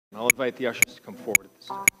I'll invite the ushers to come forward at this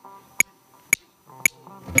time.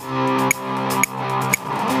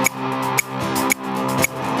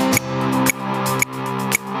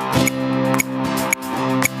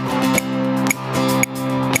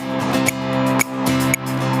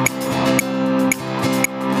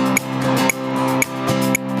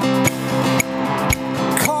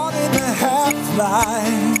 Caught in the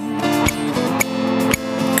half-light,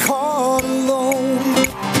 caught alone,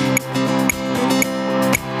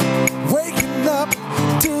 waking up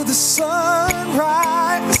to the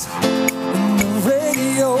sunrise in the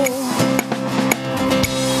radio.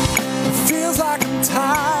 It feels like I'm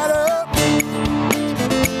tied up,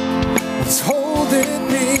 it's holding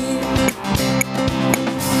me.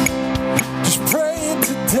 Just praying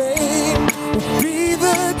today will be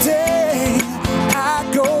the day I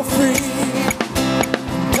go free.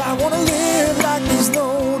 I wanna live like there's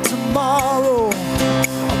no tomorrow. I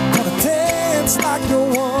wanna dance like no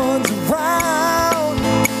one's around.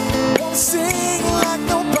 Wanna sing like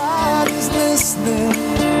nobody's listening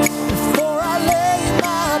before I lay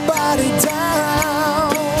my body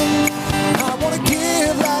down. I wanna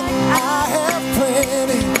give like I have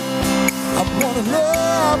plenty. I wanna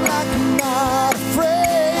love like I'm not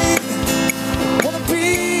afraid. Wanna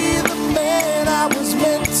be the man I was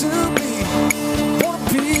meant to be. Wanna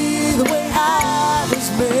be the way I was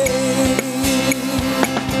made.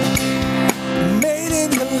 Made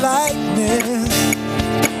in your likeness,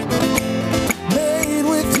 made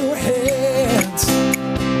with your hands,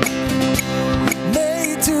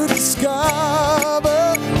 made to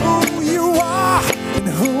discover who you are and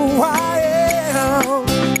who I am.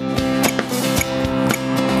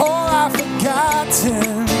 All I've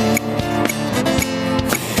forgotten,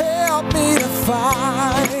 help me to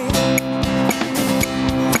find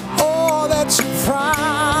all that you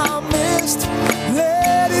promised.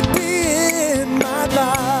 Let it be in my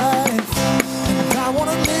life. And I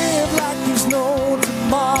wanna live like there's no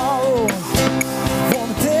tomorrow.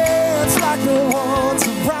 Wanna dance like no one's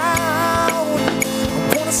around.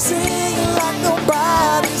 I wanna sing like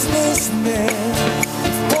nobody's listening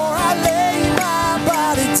before I lay my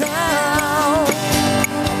body down.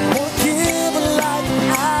 I wanna give like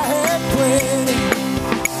I have plenty.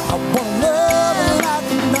 I wanna love like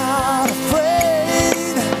I'm not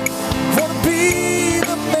afraid. Wanna be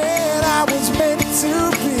the man I was meant to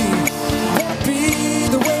be. Wanna be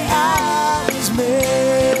the way I was made.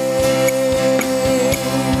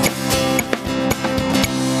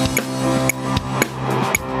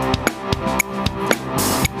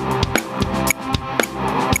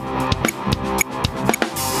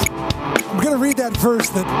 I'm going to read that verse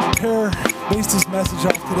that Per based his message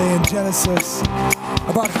off today in Genesis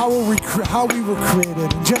about how we were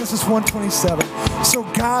created. In Genesis 1:27, so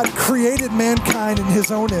God created mankind in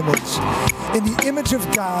his own image. In the image of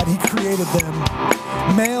God, he created them.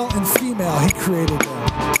 Male and female, he created them.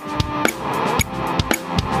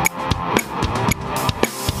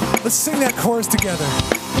 Let's sing that chorus together.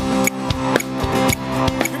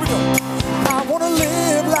 Here we go. I want to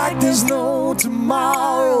live like there's no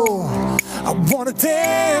tomorrow. I want to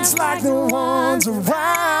dance like no one's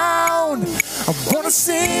around. I want to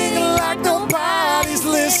sing like nobody's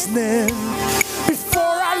listening before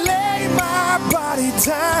I lay my body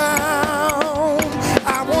down.